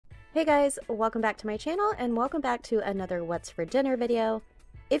Hey guys, welcome back to my channel and welcome back to another What's for Dinner video.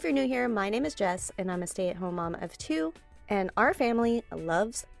 If you're new here, my name is Jess and I'm a stay-at-home mom of 2, and our family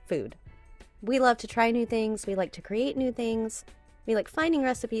loves food. We love to try new things, we like to create new things, we like finding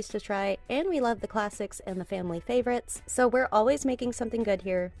recipes to try, and we love the classics and the family favorites, so we're always making something good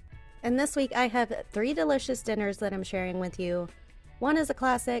here. And this week I have 3 delicious dinners that I'm sharing with you. One is a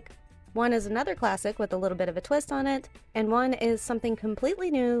classic, one is another classic with a little bit of a twist on it, and one is something completely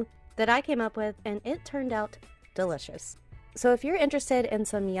new that I came up with, and it turned out delicious. So if you're interested in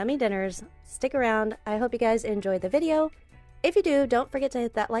some yummy dinners, stick around. I hope you guys enjoy the video. If you do, don't forget to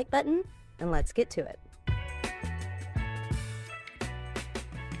hit that like button, and let's get to it.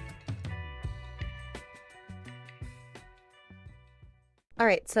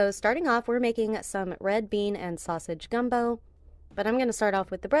 Alright, so starting off, we're making some red bean and sausage gumbo, but I'm going to start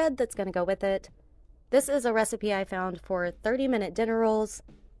off with the bread that's going to go with it. This is a recipe I found for 30-minute dinner rolls,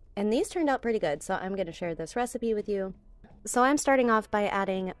 and these turned out pretty good, so I'm going to share this recipe with you. So I'm starting off by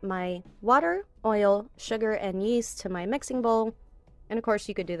adding my water, oil, sugar, and yeast to my mixing bowl. And of course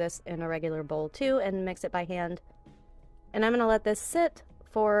you could do this in a regular bowl too and mix it by hand. And I'm going to let this sit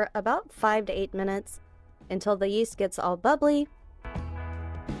for about 5 to 8 minutes until the yeast gets all bubbly.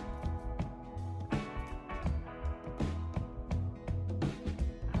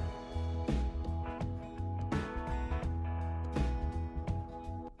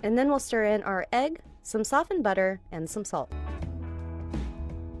 And then we'll stir in our egg, some softened butter, and some salt.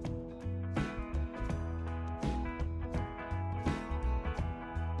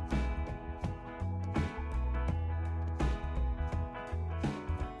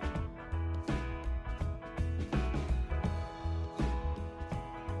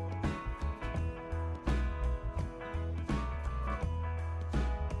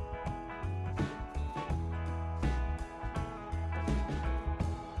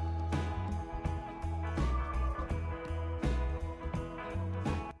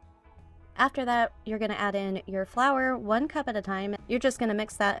 After that, you're going to add in your flour 1 cup at a time. You're just going to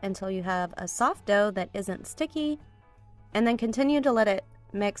mix that until you have a soft dough that isn't sticky, and then continue to let it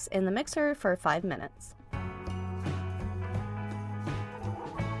mix in the mixer for 5 minutes.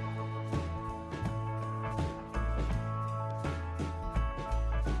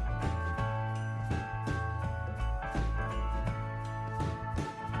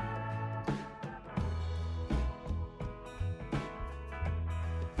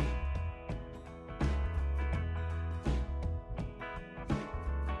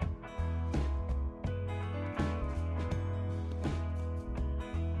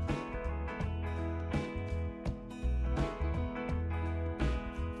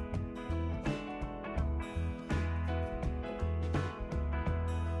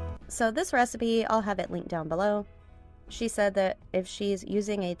 So this recipe, I'll have it linked down below. She said that if she's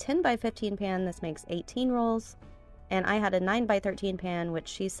using a 10 by 15 pan, this makes 18 rolls. And I had a 9 by 13 pan, which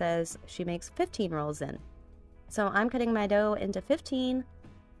she says she makes 15 rolls in. So I'm cutting my dough into 15,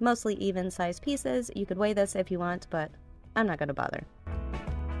 mostly even sized pieces. You could weigh this if you want, but I'm not going to bother.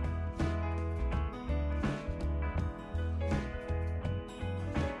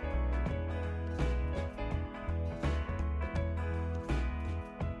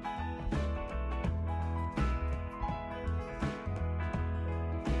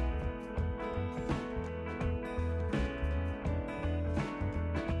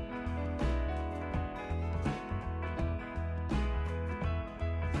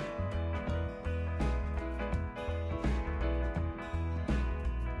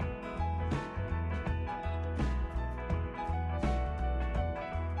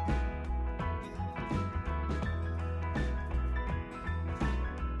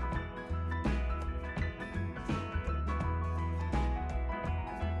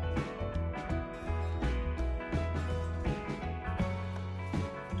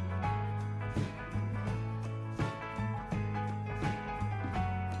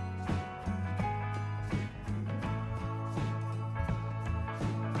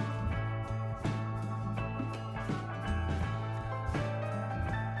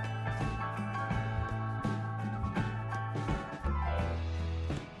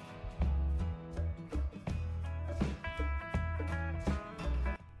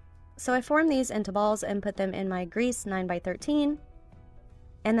 So I formed these into balls and put them in my greased 9 by 13,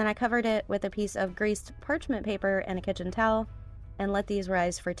 and then I covered it with a piece of greased parchment paper and a kitchen towel and let these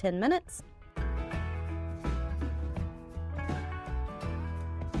rise for 10 minutes.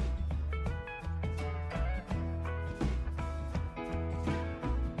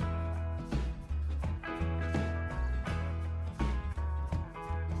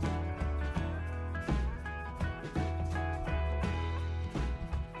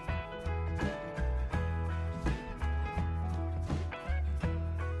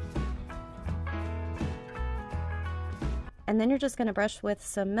 And then you're just going to brush with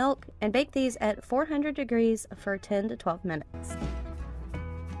some milk and bake these at 400 degrees for 10 to 12 minutes.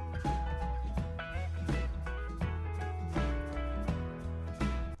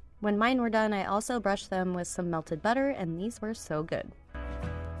 When mine were done, I also brushed them with some melted butter, and these were so good.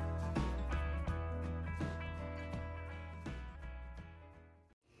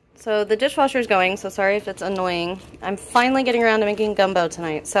 So the dishwasher's going, so sorry if it's annoying. I'm finally getting around to making gumbo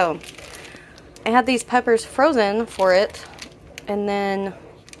tonight. So I had these peppers frozen for it, and then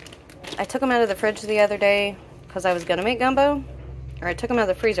I took them out of the fridge the other day because I was going to make gumbo. Or I took them out of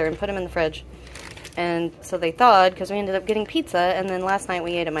the freezer and put them in the fridge. And so they thawed because we ended up getting pizza, and then last night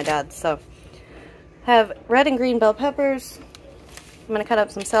we ate at my dad's. So I have red and green bell peppers. I'm going to cut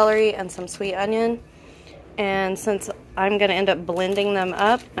up some celery and some sweet onion. And since I'm going to end up blending them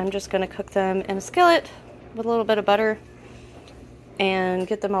up, I'm just going to cook them in a skillet with a little bit of butter and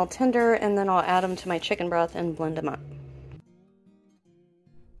get them all tender, and then I'll add them to my chicken broth and blend them up.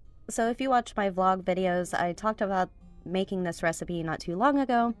 So if you watch my vlog videos, I talked about making this recipe not too long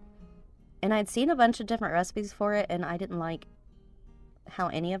ago, and I'd seen a bunch of different recipes for it, and I didn't like how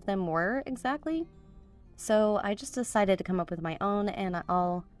any of them were exactly. So I just decided to come up with my own, and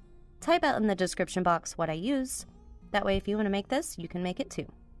I'll type out in the description box what I use. That way if you want to make this, you can make it too.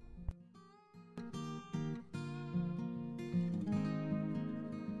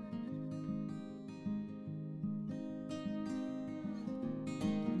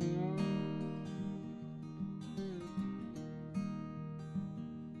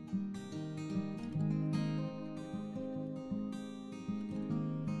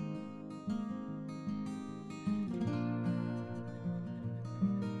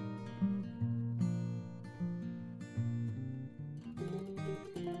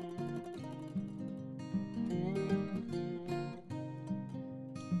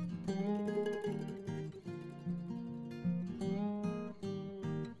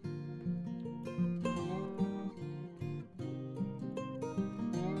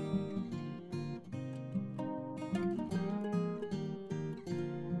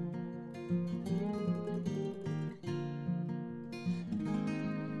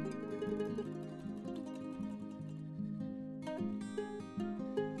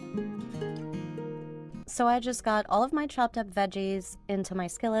 So I just got all of my chopped up veggies into my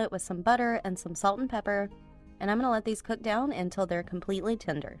skillet with some butter and some salt and pepper, and I'm going to let these cook down until they're completely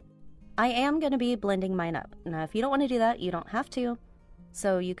tender. I am going to be blending mine up. Now if you don't want to do that, you don't have to.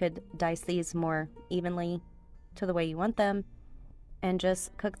 So you could dice these more evenly to the way you want them and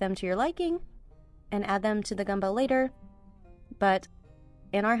just cook them to your liking and add them to the gumbo later. But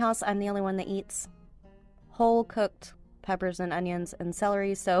in our house, I'm the only one that eats whole cooked peppers and onions and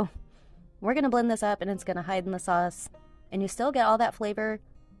celery, so we're going to blend this up and it's going to hide in the sauce, and you still get all that flavor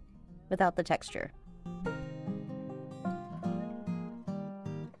without the texture.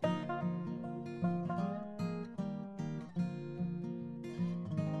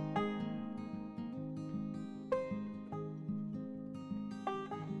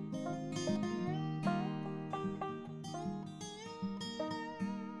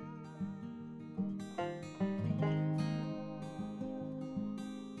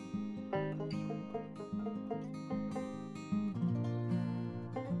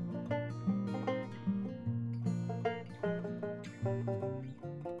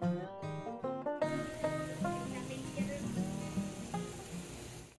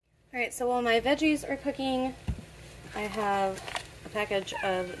 Alright, so while my veggies are cooking, I have a package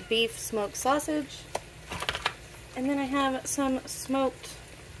of beef smoked sausage, and then I have some smoked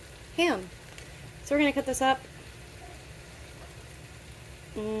ham. So we're going to cut this up.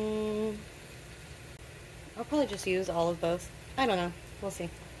 I'll probably just use all of both. I don't know. We'll see.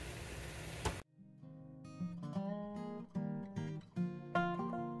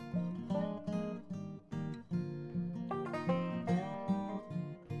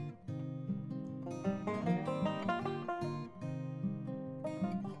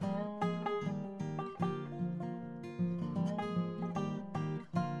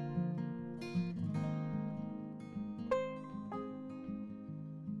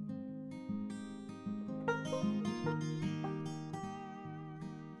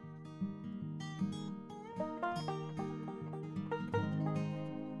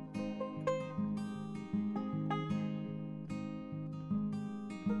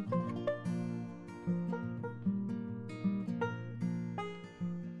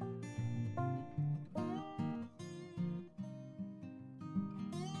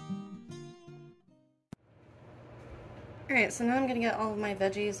 Alright, so now I'm going to get all of my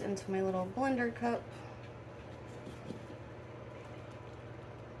veggies into my little blender cup.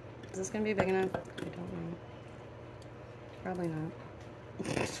 Is this going to be big enough? I don't know. Probably not.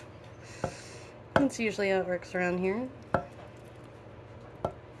 That's usually how it works around here.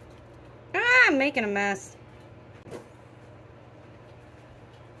 Ah, I'm making a mess.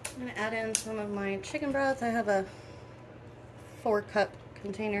 I'm gonna add in some of my chicken broth. I have a 4-cup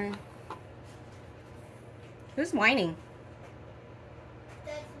container. Who's whining?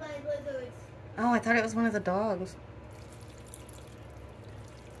 That's my lizards. Oh, I thought it was one of the dogs.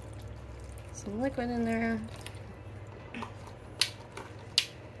 Some liquid in there.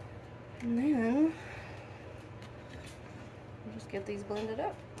 And then we'll just get these blended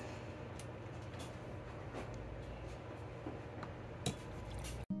up.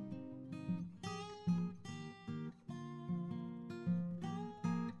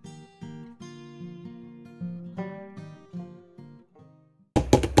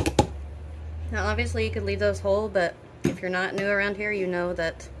 Now obviously you could leave those whole, but if you're not new around here, you know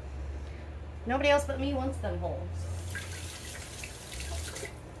that nobody else but me wants them whole.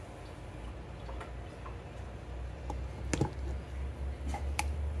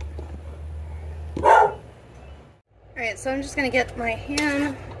 Alright, so I'm just going to get my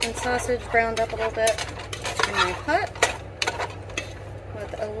ham and sausage browned up a little bit in my pot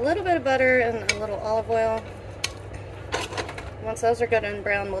with a little bit of butter and a little olive oil. Once those are good and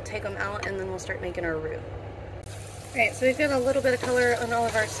brown, we'll take them out and then we'll start making our roux. Alright, so we've got a little bit of color on all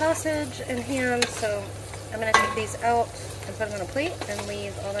of our sausage and ham, so I'm going to take these out and put them on a plate and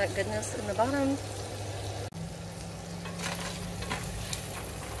leave all that goodness in the bottom.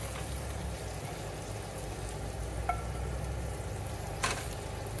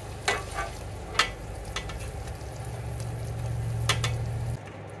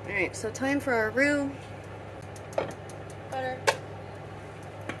 Alright, so time for our roux. Butter.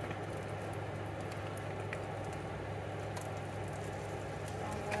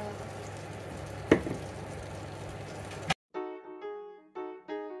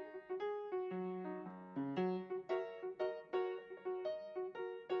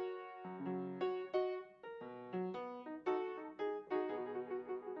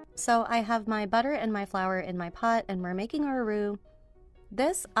 So I have my butter and my flour in my pot and we're making our roux.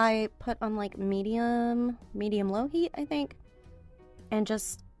 This I put on like medium low heat, I think, and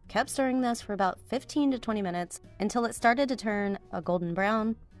just kept stirring this for about 15 to 20 minutes until it started to turn a golden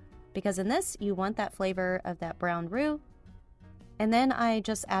brown, because in this you want that flavor of that brown roux. And then I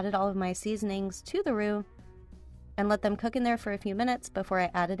just added all of my seasonings to the roux and let them cook in there for a few minutes before I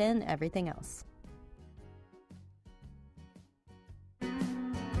added in everything else.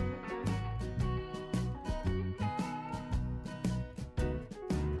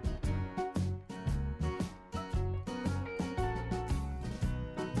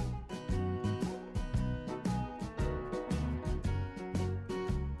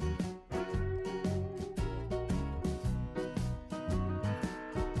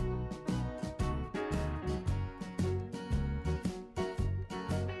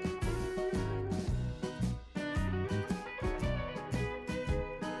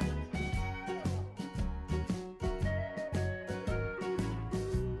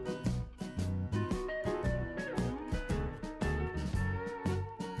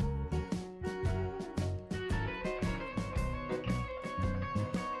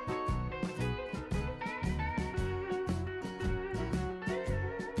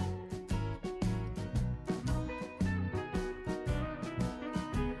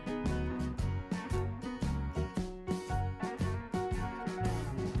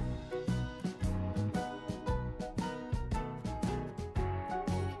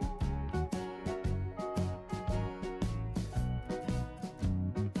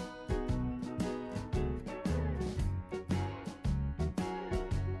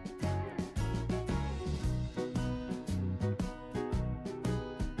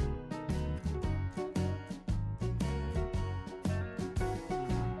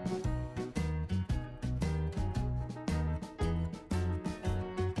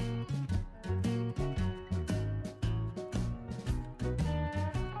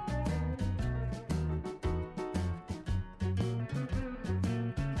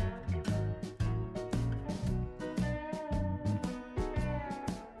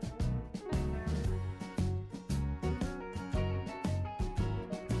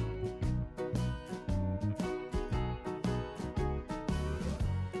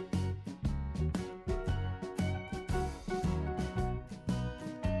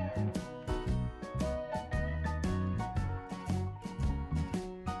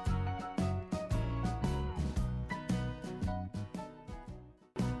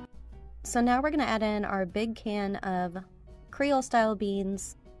 So now we're going to add in our big can of Creole style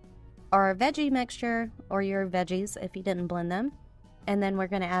beans. our veggie mixture, or your veggies if you didn't blend them. And then we're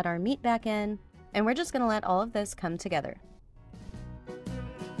going to add our meat back in, and we're just going to let all of this come together.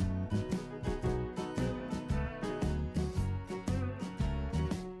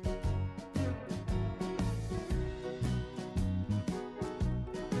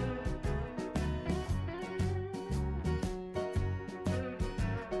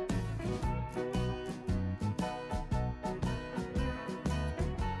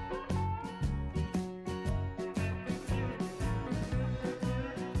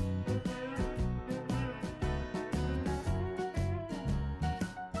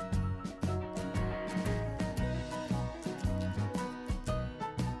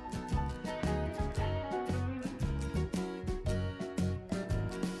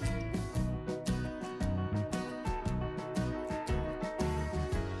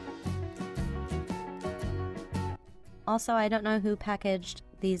 Also, I don't know who packaged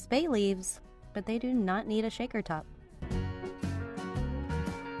these bay leaves, but they do not need a shaker top.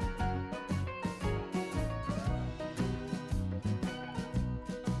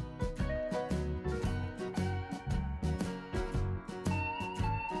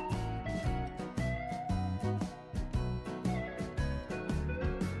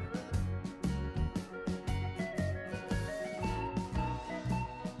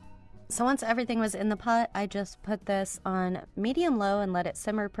 So once everything was in the pot, I just put this on medium-low and let it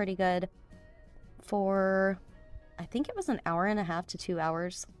simmer pretty good for, I think it was an hour and a half to 2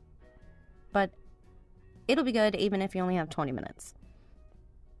 hours. But it'll be good even if you only have 20 minutes.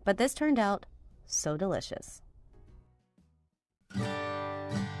 But this turned out so delicious.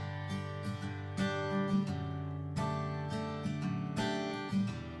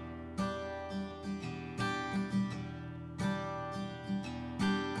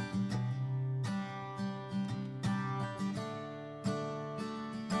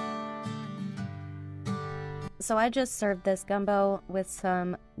 So I just served this gumbo with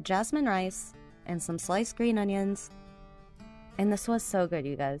some jasmine rice and some sliced green onions. And this was so good,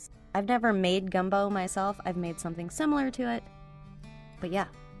 you guys. I've never made gumbo myself. I've made something similar to it. But yeah,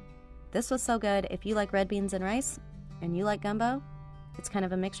 this was so good. If you like red beans and rice and you like gumbo, it's kind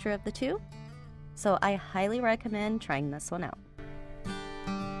of a mixture of the two. So I highly recommend trying this one out.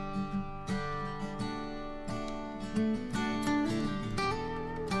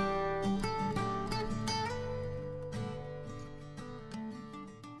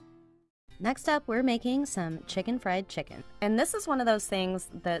 Next up, we're making some fried chicken. And this is one of those things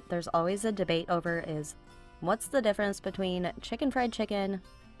that there's always a debate over is, what's the difference between fried chicken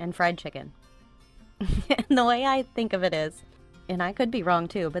and fried chicken? And the way I think of it is, and I could be wrong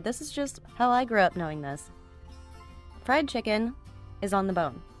too, but this is just how I grew up knowing this. Fried chicken is on the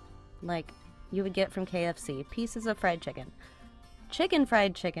bone, like you would get from KFC, pieces of fried chicken.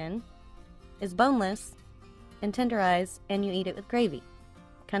 Fried chicken is boneless and tenderized, and you eat it with gravy.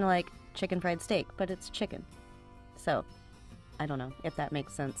 Kind of like chicken fried steak, but it's chicken. So, I don't know if that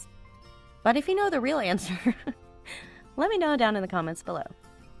makes sense. But if you know the real answer, let me know down in the comments below.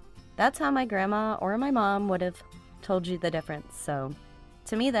 That's how my grandma or my mom would have told you the difference. So,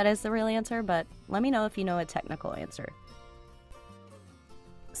 to me that is the real answer, but let me know if you know a technical answer.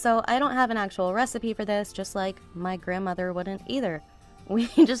 So, I don't have an actual recipe for this, just like my grandmother wouldn't either. We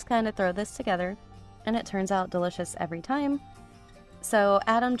just kind of throw this together, and it turns out delicious every time. So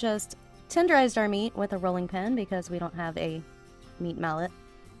Adam just tenderized our meat with a rolling pin because we don't have a meat mallet.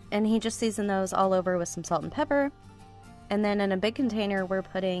 And he just seasoned those all over with some salt and pepper. And then in a big container, we're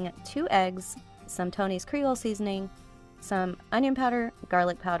putting 2 eggs, some Tony's Creole seasoning, some onion powder,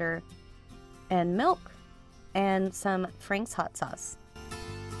 garlic powder, and milk, and some Frank's hot sauce.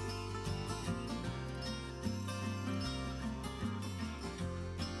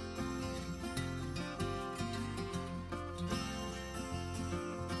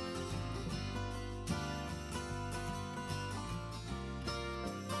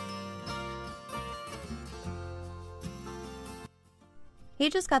 He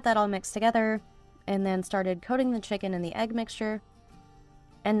just got that all mixed together and then started coating the chicken in the egg mixture.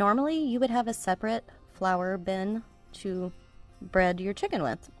 And normally you would have a separate flour bin to bread your chicken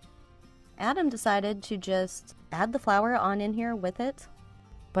with. Adam decided to just add the flour on in here with it.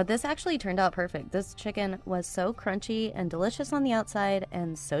 But this actually turned out perfect. This chicken was so crunchy and delicious on the outside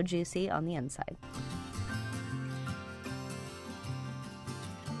and so juicy on the inside.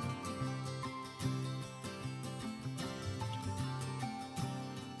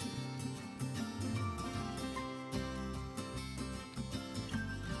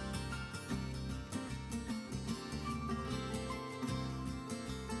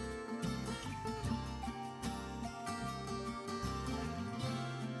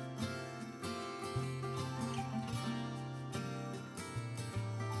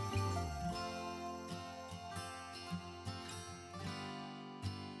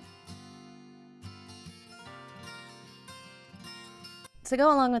 To go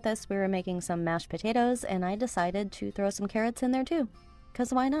along with this, we were making some mashed potatoes, and I decided to throw some carrots in there too,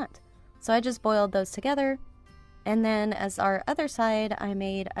 because why not? So I just boiled those together, and then as our other side, I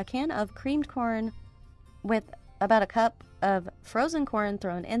made a can of creamed corn with about a cup of frozen corn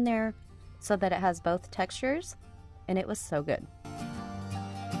thrown in there so that it has both textures, and it was so good.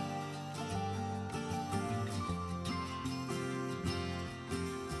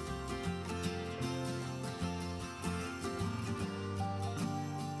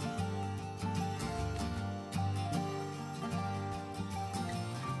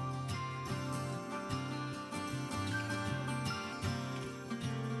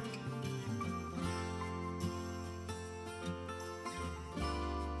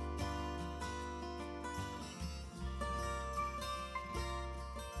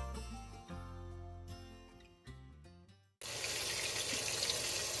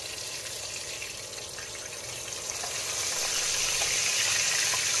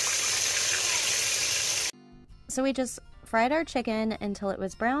 So we just fried our chicken until it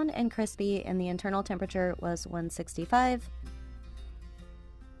was brown and crispy and the internal temperature was 165.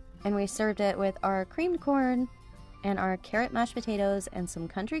 And we served it with our creamed corn and our carrot mashed potatoes and some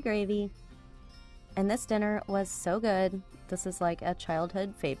country gravy. And this dinner was so good. This is like a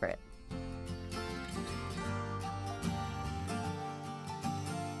childhood favorite.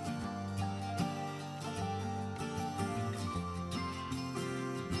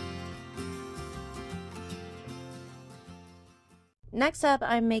 Next up,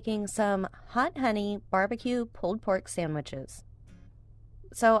 I'm making some hot honey barbecue pulled pork sandwiches.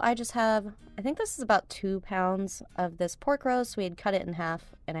 So I just have, I think this is about 2 pounds of this pork roast. We had cut it in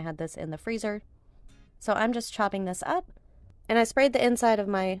half and I had this in the freezer. So I'm just chopping this up, and I sprayed the inside of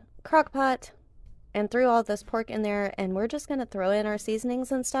my crock pot and threw all this pork in there, and we're just going to throw in our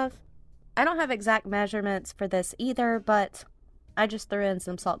seasonings and stuff. I don't have exact measurements for this either, but I just threw in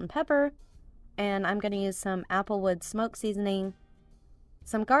some salt and pepper, and I'm going to use some applewood smoke seasoning,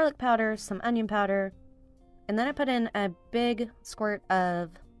 some garlic powder, some onion powder, and then I put in a big squirt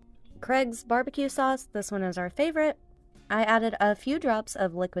of Craig's barbecue sauce. This one is our favorite. I added a few drops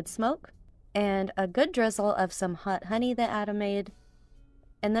of liquid smoke and a good drizzle of some hot honey that Adam made.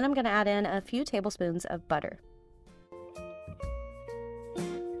 And then I'm going to add in a few tablespoons of butter.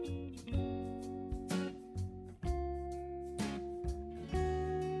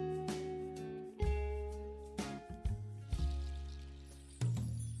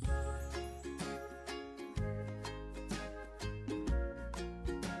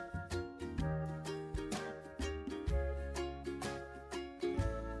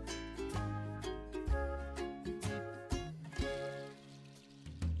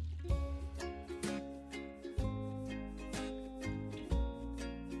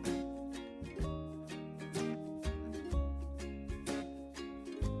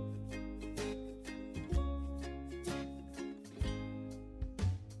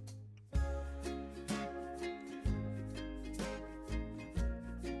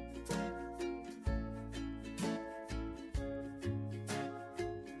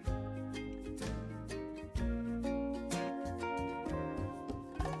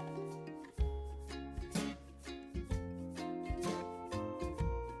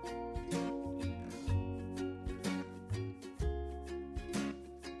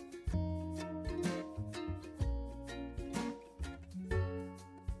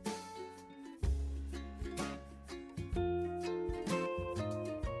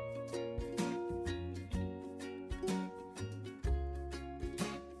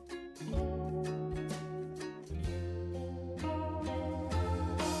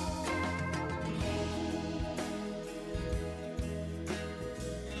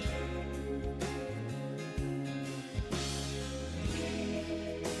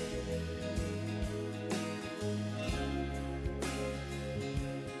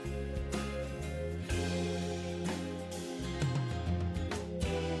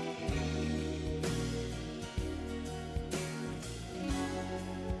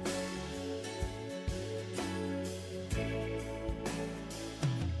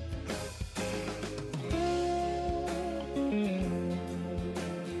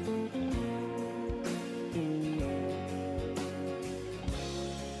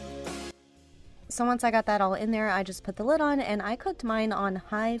 So once I got that all in there, I just put the lid on and I cooked mine on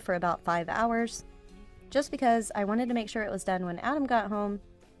high for about 5 hours, just because I wanted to make sure it was done when Adam got home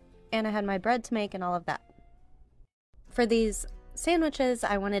and I had my bread to make and all of that. For these sandwiches,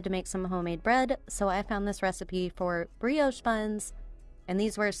 I wanted to make some homemade bread, so I found this recipe for brioche buns, and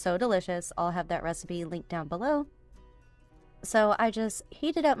these were so delicious. I'll have that recipe linked down below. So I just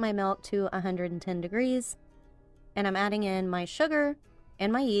heated up my milk to 110 degrees, and I'm adding in my sugar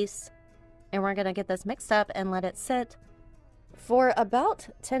and my yeast, and we're going to get this mixed up and let it sit for about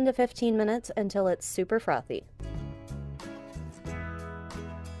 10 to 15 minutes until it's super frothy.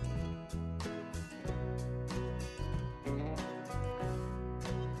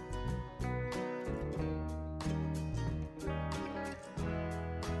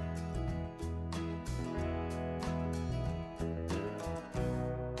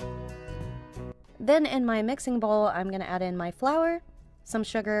 Then in my mixing bowl, I'm going to add in my flour, some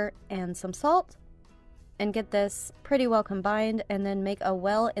sugar, and some salt, and get this pretty well combined, and then make a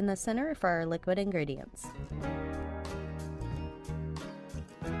well in the center for our liquid ingredients.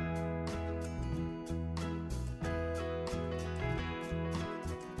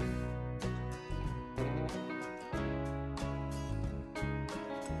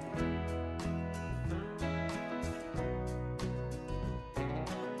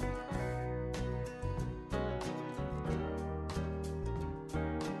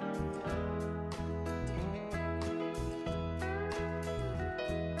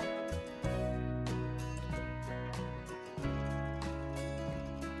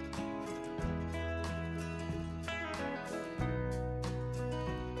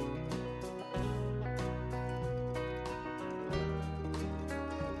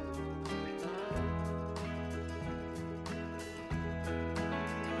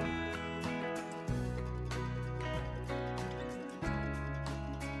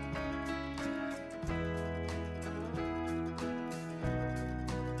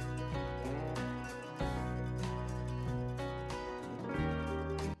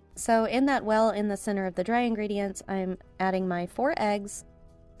 So in that well in the center of the dry ingredients, I'm adding my 4 eggs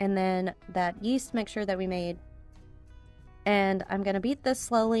and then that yeast mixture that we made. And I'm going to beat this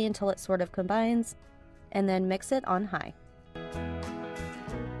slowly until it sort of combines and then mix it on high.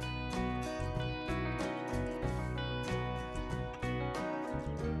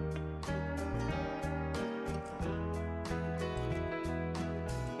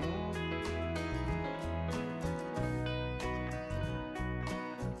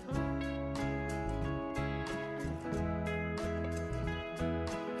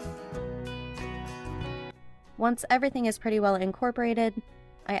 Once everything is pretty well incorporated,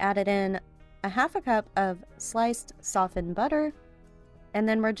 I added in a half a cup of sliced softened butter, and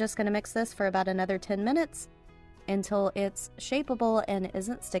then we're just going to mix this for about another 10 minutes until it's shapeable and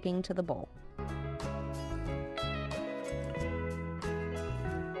isn't sticking to the bowl.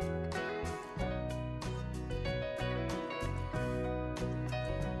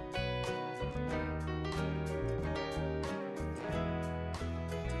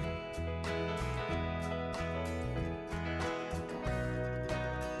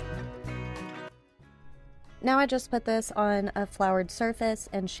 Now I just put this on a floured surface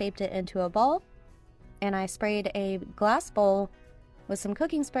and shaped it into a ball, and I sprayed a glass bowl with some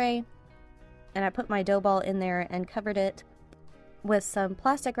cooking spray, and I put my dough ball in there and covered it with some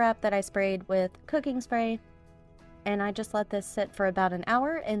plastic wrap that I sprayed with cooking spray, and I just let this sit for about an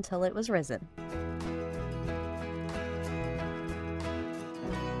hour until it was risen.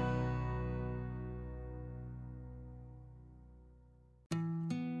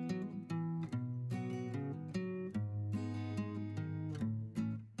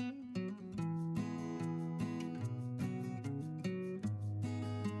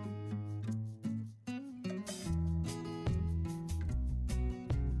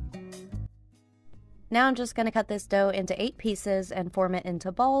 Now I'm just going to cut this dough into 8 pieces and form it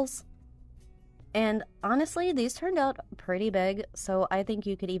into balls. And honestly, these turned out pretty big, so I think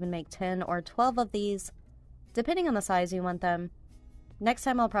you could even make 10 or 12 of these, depending on the size you want them. Next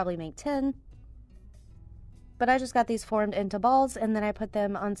time I'll probably make 10. But I just got these formed into balls, and then I put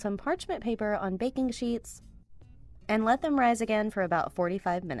them on some parchment paper on baking sheets and let them rise again for about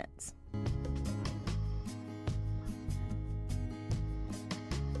 45 minutes.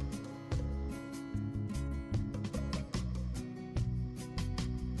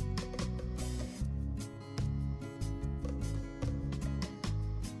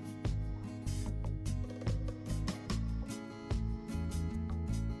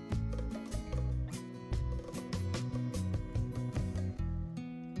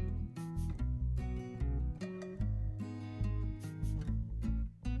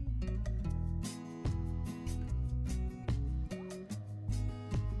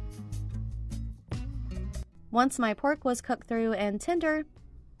 Once my pork was cooked through and tender,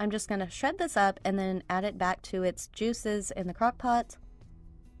 I'm just going to shred this up and then add it back to its juices in the crock pot.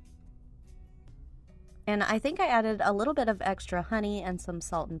 And I think I added a little bit of extra honey and some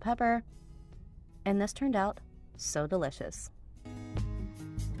salt and pepper, and this turned out so delicious.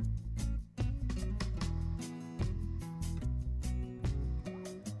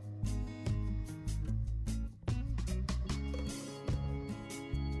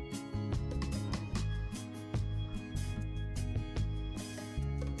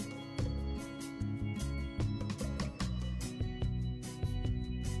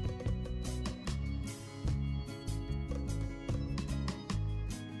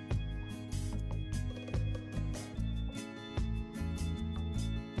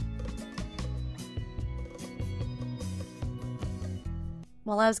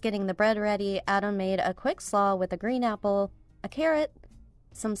 While I was getting the bread ready, Adam made a quick slaw with a green apple, a carrot,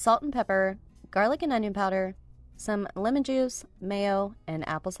 some salt and pepper, garlic and onion powder, some lemon juice, mayo, and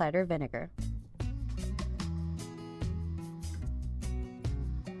apple cider vinegar.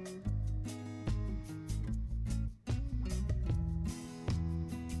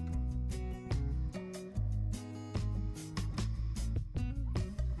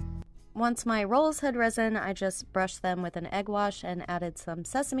 Once my rolls had risen, I just brushed them with an egg wash and added some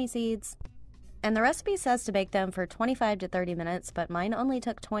sesame seeds. And the recipe says to bake them for 25 to 30 minutes, but mine only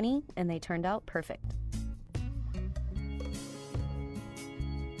took 20 and they turned out perfect.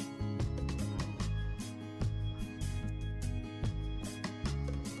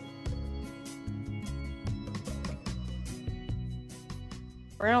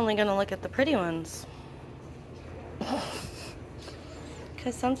 We're only gonna look at the pretty ones.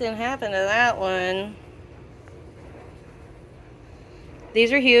 Because something happened to that one.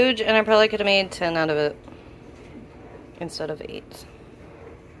 These are huge, and I probably could have made 10 out of it instead of 8.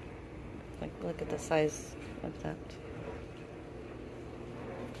 Like, look at the size of that.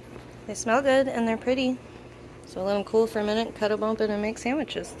 They smell good, and they're pretty. So let them cool for a minute, cut them open, and make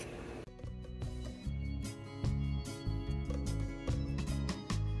sandwiches.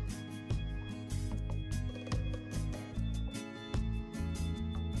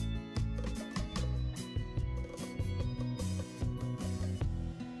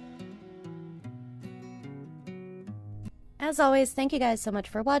 As always, thank you guys so much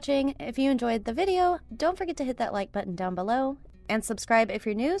for watching. If you enjoyed the video, don't forget to hit that like button down below and subscribe if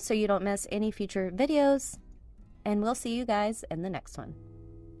you're new so you don't miss any future videos. And we'll see you guys in the next one.